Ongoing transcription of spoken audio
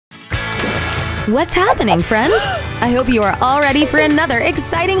What's happening, friends? I hope you are all ready for another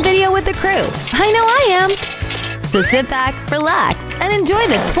exciting video with the crew. I know I am! So sit back, relax, and enjoy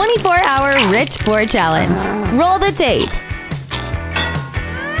the 24-hour Rich 4 Challenge. Roll the tape!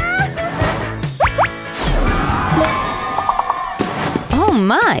 Oh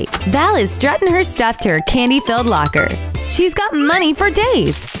my! Val is strutting her stuff to her candy-filled locker. She's got money for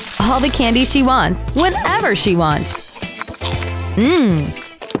days! All the candy she wants, whenever she wants.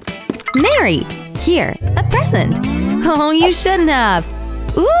 Mary! Here, a present! Oh, you shouldn't have!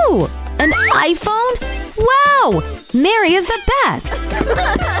 Ooh! An iPhone? Wow! Mary is the best!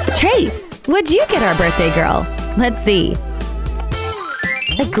 Trace, what'd you get our birthday girl? Let's see.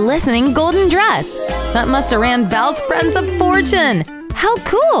 A glistening golden dress! That must have ran Val's friends a fortune! How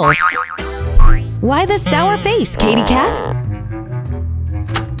cool! Why the sour face, Katy Cat?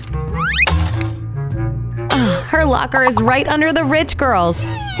 Her locker is right under the rich girl's.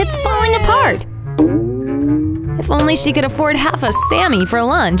 It's falling apart. If only she could afford half a Sammy for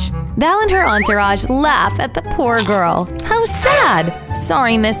lunch. Val and her entourage laugh at the poor girl. How sad!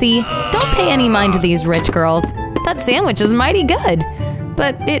 Sorry, Missy. Don't pay any mind to these rich girls. That sandwich is mighty good.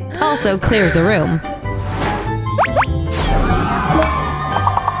 But it also clears the room.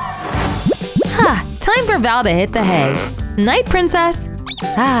 Time for Val to hit the hay. Night, princess.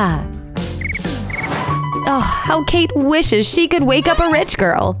 Oh, how Kate wishes she could wake up a rich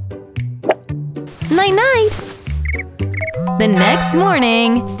girl. Night-night. The next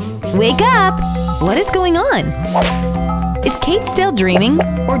morning. Wake up! What is going on? Is Kate still dreaming?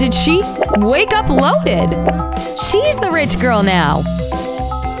 Or did she wake up loaded? She's the rich girl now.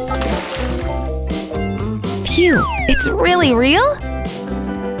 Phew, it's really real?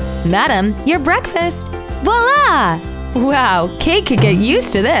 Madam, your breakfast. Voila! Wow, Kate could get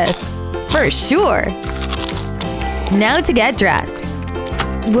used to this. For sure. Now to get dressed.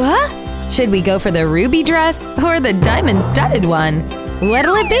 What? Should we go for the ruby dress or the diamond-studded one?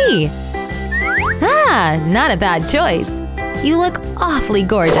 What'll it be? Not a bad choice. You look awfully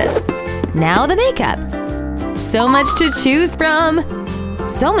gorgeous. Now the makeup. So much to choose from.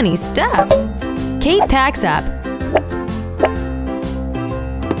 So many steps. Kate packs up.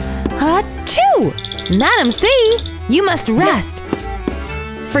 Achoo! Madam C, you must rest.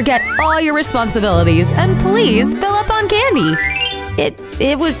 Forget all your responsibilities and please fill up on candy.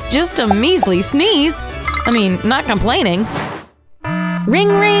 It was just a measly sneeze. I mean, not complaining. Ring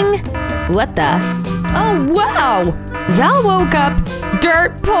ring. What the? Oh wow! Val woke up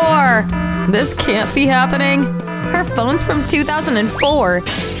dirt poor. This can't be happening. Her phone's from 2004.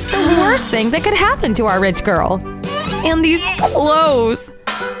 The worst thing that could happen to our rich girl. And these clothes.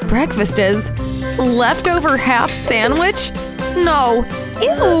 Breakfast is leftover half sandwich? No.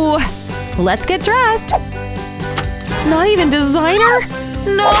 Ew. Let's get dressed. Not even designer?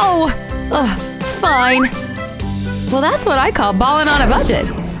 No. Ugh, fine. Well, that's what I call balling on a budget.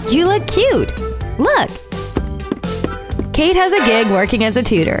 You look cute. Look. Kate has a gig working as a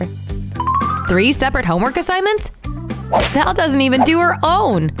tutor. 3 separate homework assignments? Val doesn't even do her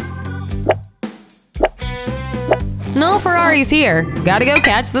own. No Ferraris here. Gotta go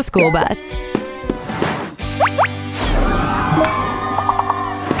catch the school bus.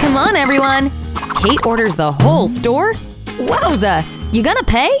 Come on, everyone. Kate orders the whole store? Wowza! You gonna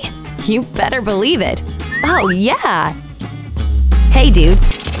pay? You better believe it. Oh, yeah! Hey, dude.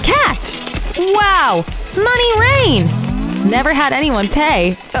 Cash! Wow! Money rain! Never had anyone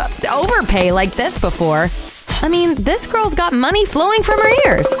overpay like this before. I mean, this girl's got money flowing from her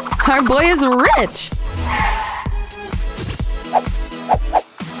ears. Our boy is rich!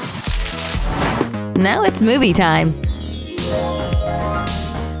 Now it's movie time.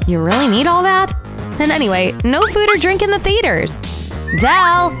 You really need all that? And anyway, no food or drink in the theaters.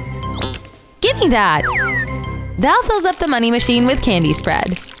 Val! Give me that! Val fills up the money machine with candy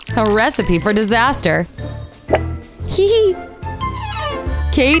spread. A recipe for disaster. Hee hee.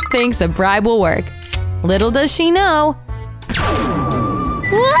 Kate thinks a bribe will work. Little does she know.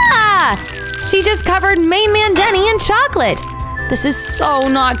 Ah! She just covered Main Man Denny in chocolate. This is so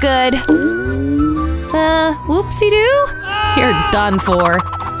not good. Whoopsie-doo? You're done for.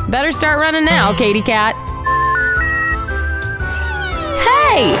 Better start running now, Katy Cat.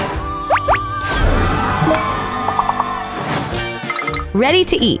 Hey! Ready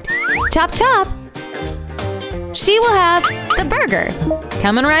to eat. Chop chop. She will have the burger.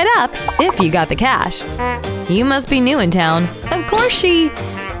 Coming right up, if you got the cash. You must be new in town. Of course she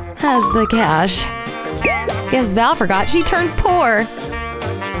has the cash. Guess Val forgot she turned poor.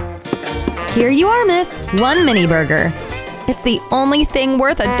 Here you are, miss. 1 mini burger. It's the only thing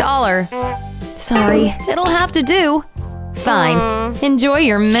worth $1. Sorry, it'll have to do. Fine, enjoy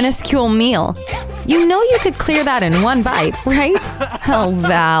your minuscule meal. You know you could clear that in one bite, right? Oh,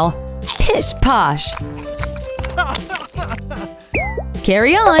 Val. Pish posh.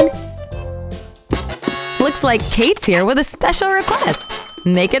 Carry on. Looks like Kate's here with a special request.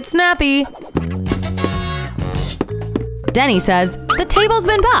 Make it snappy. Denny says, the table's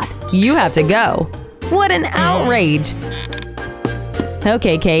been bought. You have to go. What an outrage.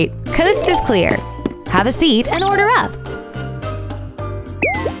 Okay, Kate, coast is clear. Have a seat and order up.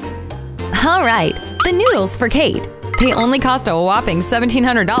 All right, the noodles for Kate. They only cost a whopping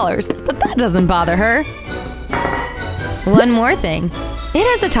 $1,700, but that doesn't bother her. One more thing.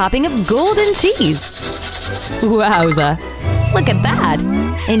 It has a topping of golden cheese. Wowza. Look at that.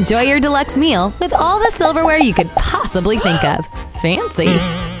 Enjoy your deluxe meal with all the silverware you could possibly think of. Fancy.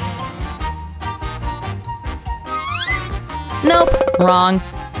 Nope, wrong.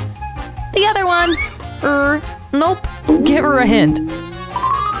 The other one. Nope. Give her a hint.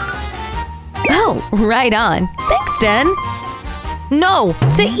 Oh, right on. Thanks, Den. No,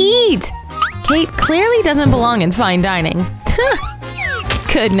 to eat! Kate clearly doesn't belong in fine dining.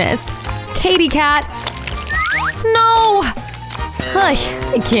 Goodness. Katie cat. No! I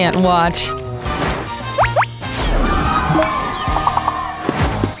can't watch.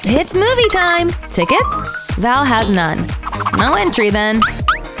 It's movie time! Tickets? Val has none. No entry then.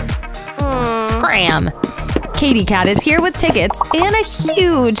 Scram! Katie cat is here with tickets and a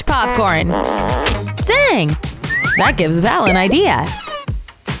huge popcorn. Dang! That gives Val an idea.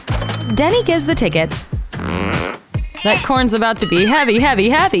 Denny gives the tickets. That corn's about to be heavy, heavy,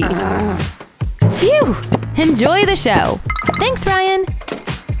 heavy. Phew! Enjoy the show. Thanks, Ryan.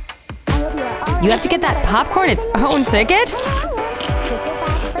 You have to get that popcorn its own ticket?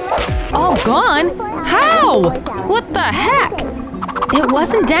 All gone? How? What the heck? It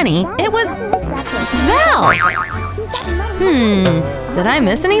wasn't Denny, it was Val! Did I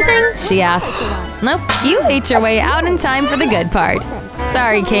miss anything? She asks. Nope, you ate your way out in time for the good part.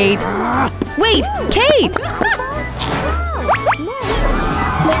 Sorry, Kate. Wait, Kate!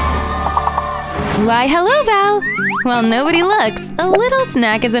 Why, hello, Val! While nobody looks, a little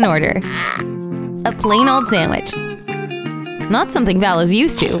snack is in order. A plain old sandwich. Not something Val is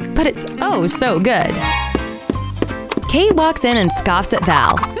used to, but it's oh so good. Kate walks in and scoffs at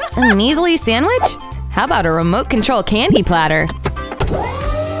Val. A measly sandwich? How about a remote control candy platter?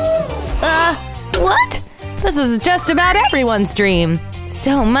 What? This is just about everyone's dream.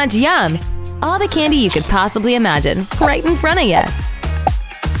 So much yum. All the candy you could possibly imagine, right in front of you.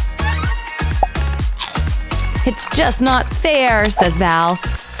 It's just not fair, says Val.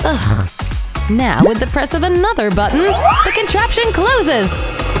 Ugh. Now, with the press of another button, the contraption closes!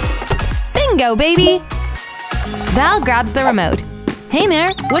 Bingo, baby! Val grabs the remote. Hey, Mare,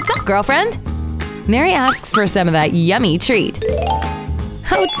 what's up, girlfriend? Mary asks for some of that yummy treat.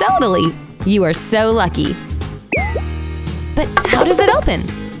 Oh, totally! You are so lucky. But how does it open?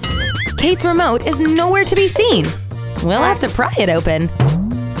 Kate's remote is nowhere to be seen. We'll have to pry it open.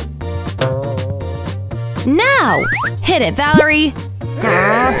 Now! Hit it, Valerie!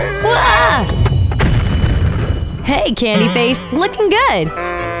 Hey, Candy Face, looking good!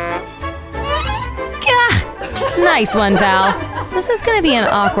 Gah! Nice one, Val. This is gonna be an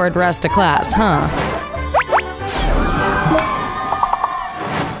awkward rest of class, huh?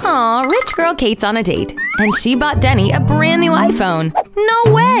 Aw, rich girl Kate's on a date, and she bought Denny a brand new iPhone.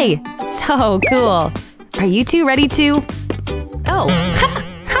 No way! So cool. Are you two ready to… Oh, ha!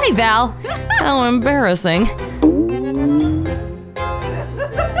 Hi, Val. How embarrassing.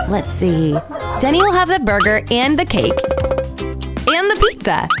 Let's see. Denny will have the burger and the cake. And the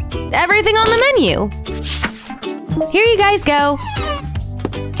pizza. Everything on the menu. Here you guys go.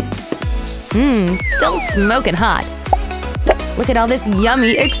 Still smoking hot. Look at all this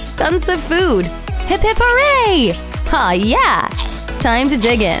yummy, expensive food. Hip hip hooray! Aw, yeah! Time to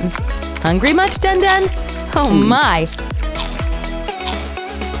dig in. Hungry much, Dun Dun? Oh my!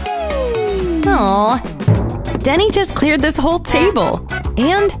 Aw. Denny just cleared this whole table.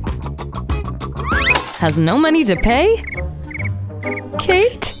 And… has no money to pay?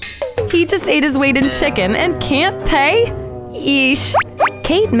 Kate? He just ate his weight in chicken and can't pay? Yeesh.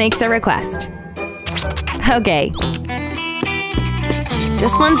 Kate makes a request. Okay.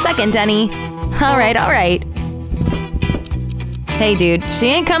 Just 1 second, Denny. Alright, alright. Hey dude, she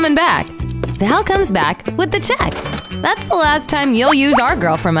ain't coming back. Val comes back with the check. That's the last time you'll use our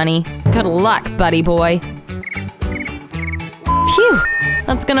girl for money. Good luck, buddy boy. Phew!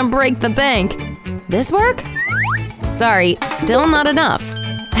 That's gonna break the bank. This work? Sorry, still not enough.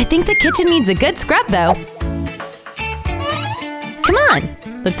 I think the kitchen needs a good scrub, though. Come on!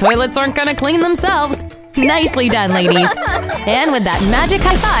 The toilets aren't gonna clean themselves. Nicely done, ladies! And with that magic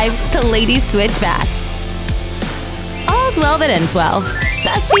high five, the ladies switch back. All's well that ends well.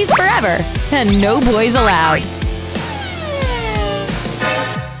 Besties forever, and no boys allowed.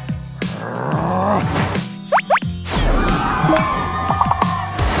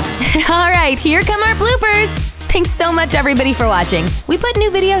 Alright, here come our bloopers! Thanks so much everybody for watching. We put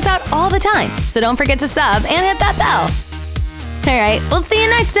new videos out all the time, so don't forget to sub and hit that bell. Alright, we'll see you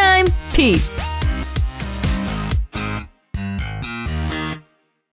next time. Peace!